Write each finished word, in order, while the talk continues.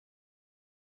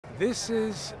This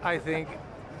is, I think,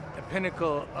 a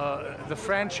pinnacle. The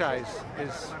franchise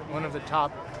is one of the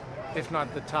top, if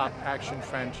not the top, action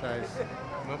franchise,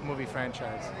 movie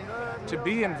franchise. To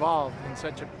be involved in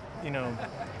such a,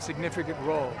 significant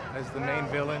role as the main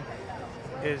villain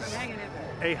is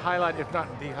a highlight, if not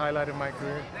the highlight of my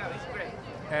career.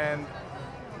 And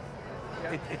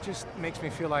it just makes me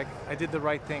feel like I did the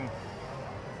right thing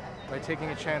by taking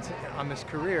a chance on this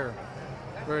career.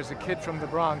 Whereas a kid from the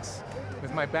Bronx,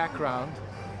 with my background,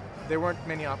 there weren't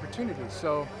many opportunities.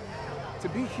 So to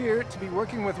be here, to be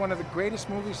working with one of the greatest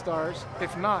movie stars,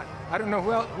 if not, I don't know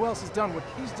who else has done what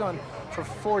he's done for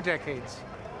 4 decades.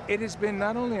 It has been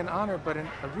not only an honor, but a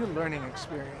real learning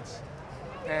experience.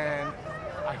 And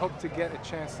I hope to get a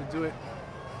chance to do it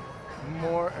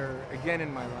more or again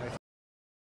in my life.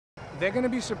 They're going to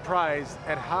be surprised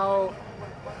at how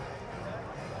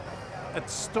a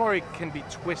story can be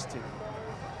twisted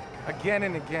again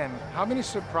and again. How many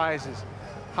surprises,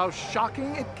 how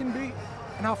shocking it can be,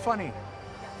 and how funny.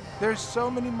 There's so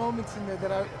many moments in there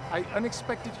that I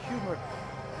unexpected humor,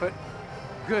 but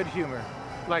good humor.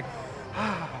 Like,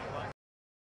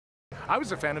 I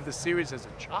was a fan of the series as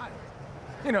a child,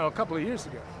 a couple of years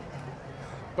ago.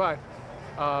 But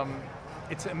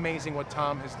it's amazing what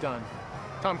Tom has done.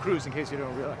 Tom Cruise, in case you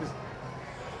don't realize.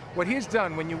 What he's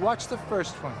done, when you watch the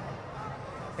first one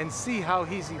and see how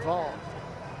he's evolved,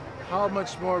 how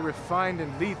much more refined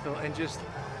and lethal and just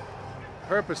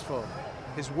purposeful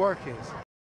his work is.